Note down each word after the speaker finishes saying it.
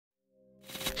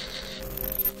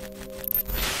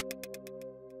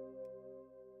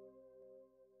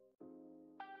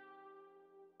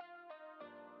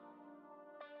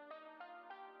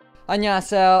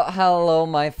안녕하세요, hello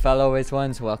my fellow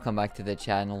ones, welcome back to the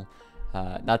channel.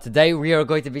 Now today we are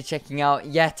going to be checking out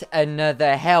yet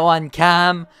another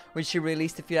HyemCam, which she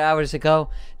released a few hours ago.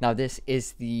 Now this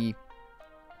is the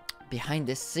behind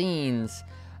the scenes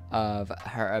of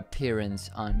her appearance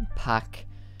on Parc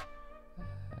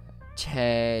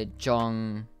Jae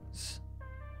Jung's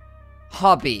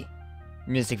Hobby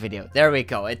music video. There we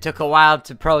go. It took a while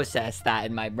to process that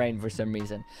in my brain for some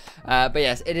reason. But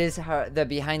yes, it is the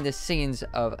behind the scenes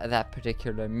of that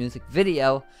particular music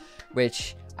video,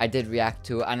 which I did react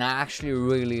to, and I actually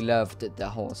really loved the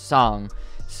whole song.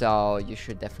 So you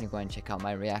should definitely go and check out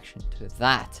my reaction to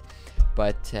that.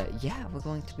 But yeah, we're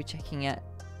going to be checking it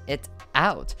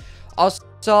out.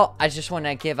 Also, I just want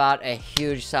to give out a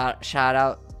huge shout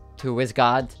out to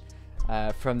WizGod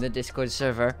from the Discord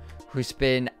server, who's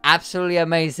been absolutely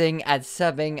amazing at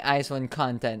subbing Hyewon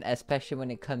content, especially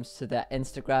when it comes to the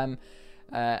Instagram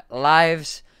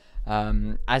lives,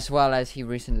 as well as he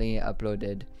recently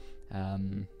uploaded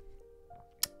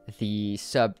the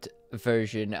subbed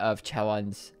version of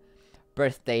Hyewon's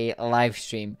birthday live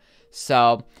stream.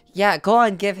 So yeah, go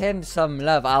and give him some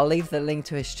love. I'll leave the link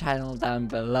to his channel down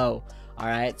below.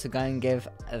 Alright, so go and give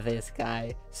this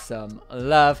guy some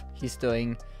love. He's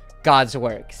doing God's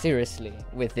work, seriously,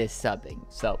 with this subbing.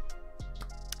 So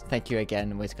thank you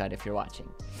again, WizGod, if you're watching.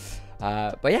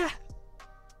 But yeah,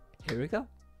 here we go.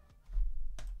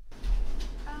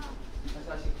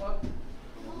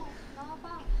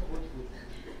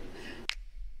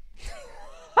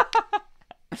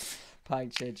 Parc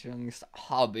Jae Jung's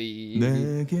Hobby.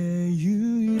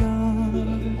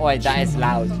 Oh wait, that is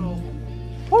loud.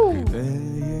 Woo.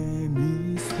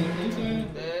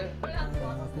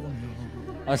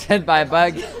 I was hit by a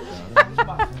bug.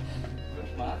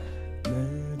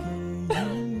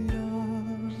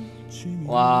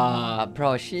 Wow,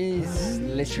 bro, she's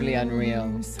literally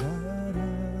unreal.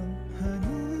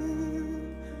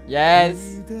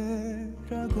 Yes.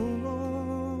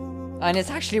 And it's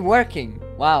actually working.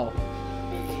 Wow.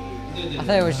 I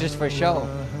thought it was just for show.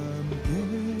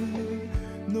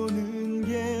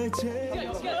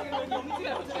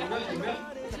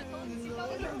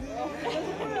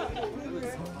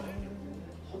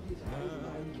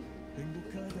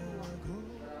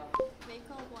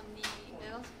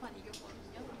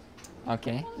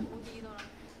 Okay.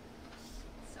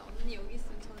 언니 여기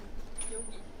있으면 저는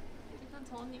여기. 일단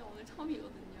저 언니가 오늘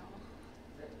처음이거든요.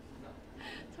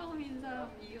 처음인 사람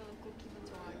이겨놓고 기분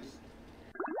좋아하기.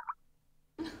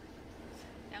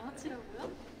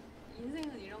 양아치라고요?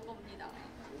 인생은 이런 겁니다.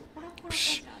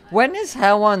 호락호락하지 않아요. When is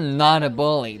Hyewon not a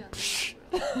bully?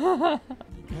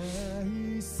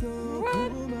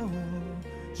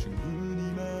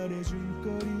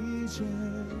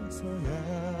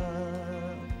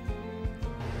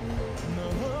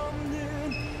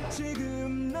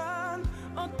 지금 난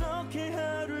어떻게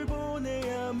하루를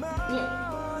보내야만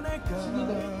할까?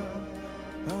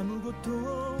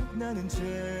 아무것도 나는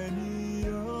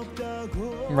재미없다고.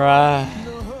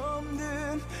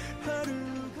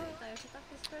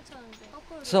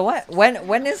 So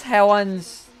when is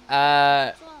Hyewon's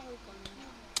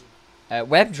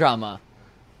web drama,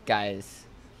 guys?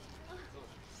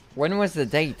 When was the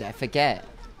date? I forget.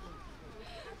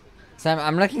 So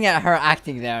I'm looking at her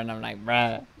acting there, and I'm like,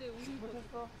 bruh.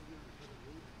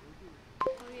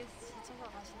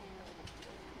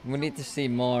 We need to see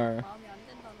more.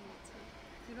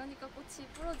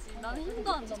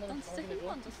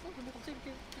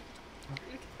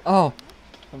 Oh,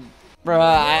 bro,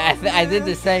 I did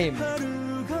the same.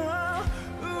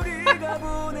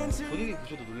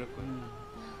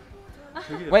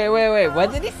 Wait,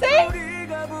 what did he say?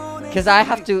 Because I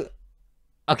have to.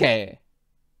 Okay.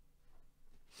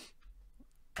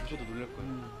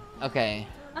 Okay.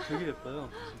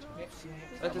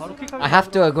 I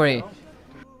have to agree.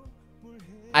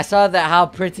 I saw that how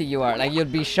pretty you are. Like,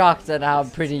 you'd be shocked at how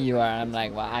pretty you are. I'm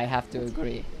like, well, I have to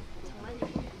agree.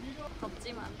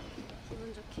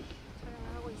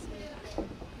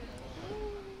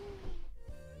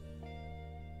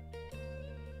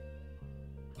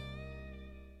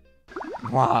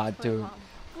 Wow, dude.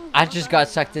 I just got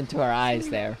sucked into her eyes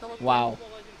there. Wow.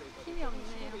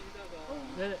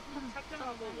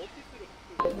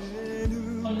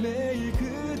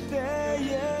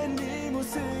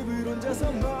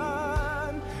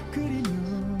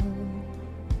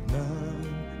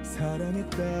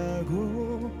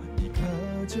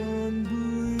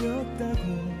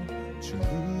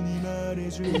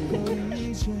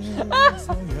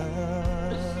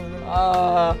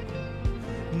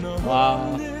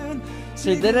 Wow.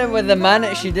 She did it with the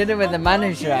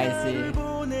manager, I see.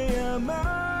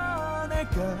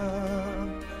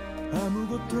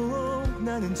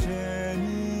 나는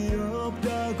재미없다고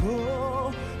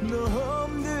너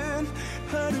없는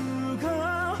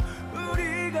하루가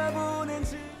우리가 보낸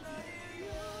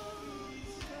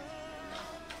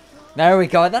There we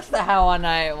go. That's the Hyewon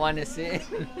I want to see.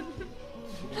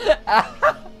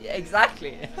 Yeah,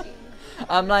 exactly.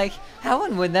 I'm like,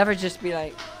 Hyewon would never just be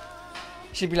like,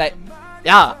 she'd be like,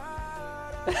 yeah,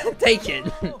 take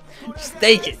it, just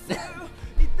take it.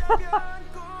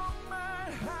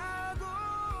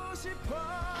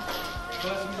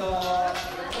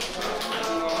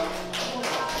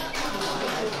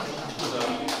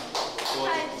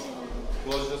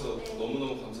 도와주셔서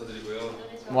너무너무 감사드리고요.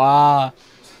 Wow.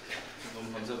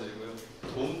 너무 감사드리고요.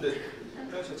 도움대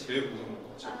헤어샷 제일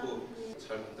자꾸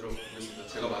잘 만들어 보겠습니다.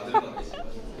 제가 만드는 건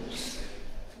아니지만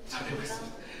잘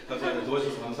해보겠습니다. 감사합니다.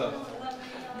 도와주셔서 감사합니다.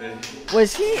 네.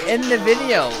 Was he in the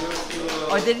video,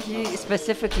 or did he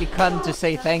specifically come to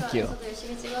say thank you? 저도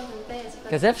열심히 찍었는데 제가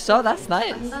Because if so, that's 안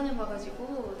nice.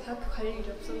 다녀봐가지고 대학교 갈 일이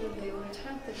없었는데 오늘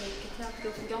촬영 때도 이렇게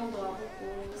대학교 구경도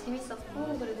와보고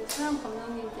재밌었고 그리고 촬영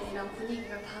감독님들이랑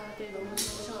분위기가 다들 너무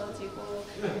좋으셔가지고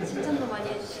칭찬도 많이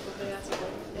해주시고 그래가지고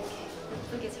이렇게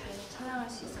예쁘게 잘 촬영할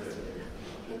수 있었습니다.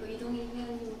 그리고 이동희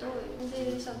회원님도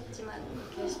힘드셨지만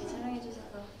이렇게 열심히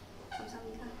촬영해주셔서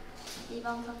감사합니다.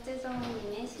 이번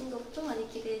박재정님의 신곡도 많이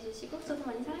기대해주시고 저도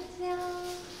많이 사랑해주세요.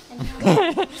 안녕.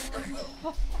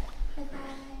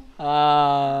 바이바이.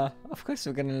 Of course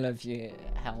we're gonna love you,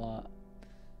 Hyewon.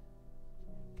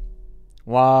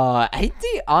 Wow,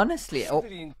 80 honestly. Oh,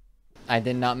 I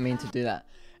did not mean to do that.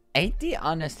 80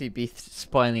 honestly be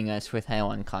spoiling us with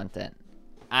Hyewon content,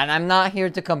 and I'm not here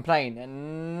to complain.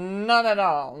 None at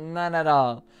all. None at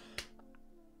all.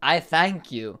 I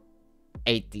thank you,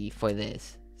 80, for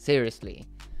this. Seriously.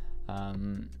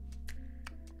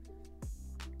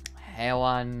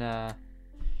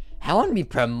 Hyewon be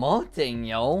promoting,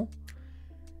 yo.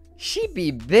 She be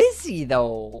busy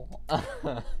though.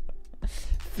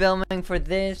 Filming for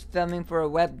this, filming for a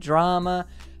web drama,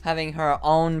 having her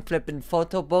own flippin'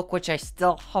 photo book, which I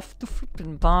still have to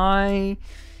flippin' buy,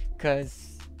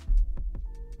 cause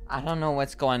I don't know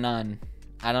what's going on.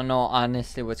 I don't know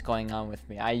honestly what's going on with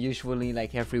me. I usually,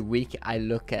 like, every week I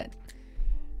look at,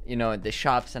 you know, the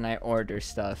shops and I order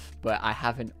stuff, but I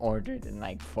haven't ordered in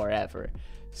like forever.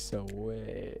 So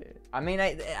I mean,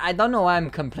 I don't know why I'm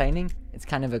complaining. It's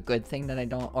kind of a good thing that I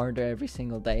don't order every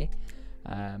single day,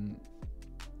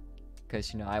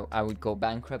 because you know I would go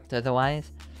bankrupt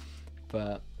otherwise.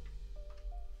 But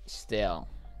still,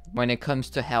 when it comes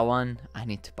to Hyewon, I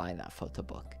need to buy that photo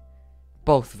book,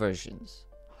 both versions,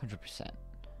 100%.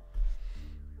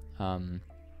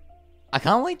 I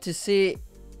can't wait to see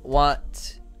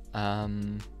what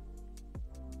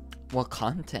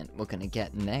content we're gonna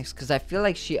get next, because I feel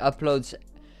like she uploads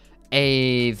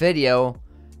a video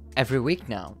every week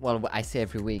now. Well, I say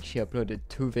every week. She uploaded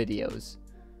 2 videos.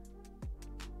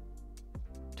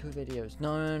 2 videos.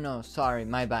 No, sorry,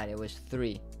 my bad. It was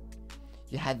 3.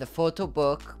 You had the photo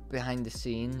book behind the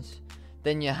scenes,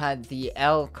 then you had the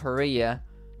L Korea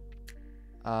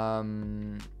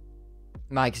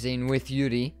magazine with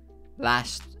Yuri.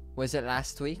 Was it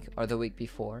last week or the week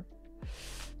before?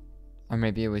 Or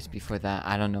maybe it was before that.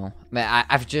 I don't know.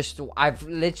 I've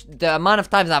literally, the amount of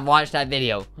times I've watched that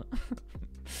video.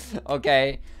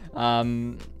 Okay.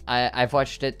 I've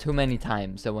watched it too many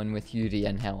times. The one with Yuri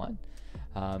and Hyewon.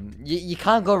 You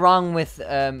can't go wrong with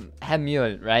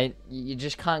Hyeol, right? You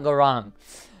just can't go wrong.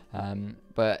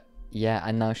 But yeah,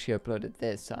 and now she uploaded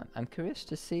this. So I'm curious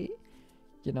to see,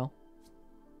 you know,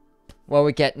 what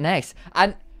we get next.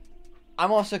 And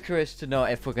I'm also curious to know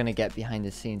if we're gonna get behind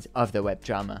the scenes of the web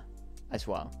drama as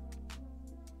well.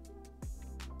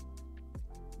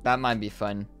 That might be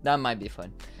fun.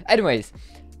 Anyways,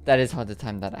 that is all the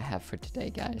time that I have for today,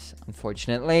 guys,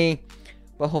 unfortunately.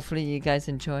 But hopefully you guys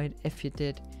enjoyed. If you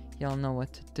did, y'all know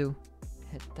what to do.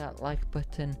 Hit that like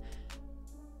button.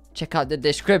 Check out the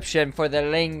description for the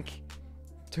link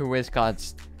to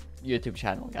WizGod's YouTube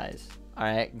channel, guys.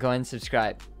 Alright, go and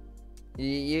subscribe.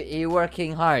 He's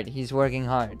working hard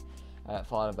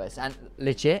for all of us. And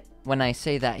legit, when I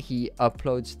say that he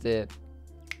uploads the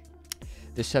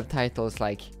subtitles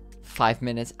like 5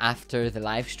 minutes after the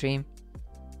live stream,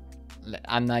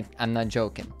 I'm not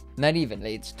joking. Not even,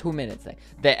 like, it's 2 minutes. Like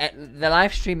the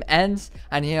live stream ends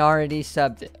and he already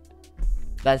subbed it.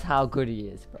 That's how good he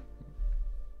is, bro.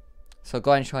 So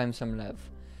go and show him some love.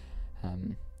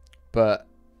 But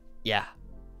yeah,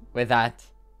 with that,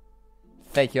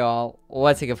 thank you all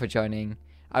once again for joining.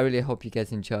 I really hope you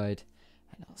guys enjoyed,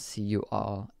 and I'll see you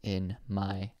all in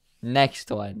my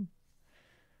next one.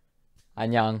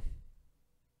 안녕.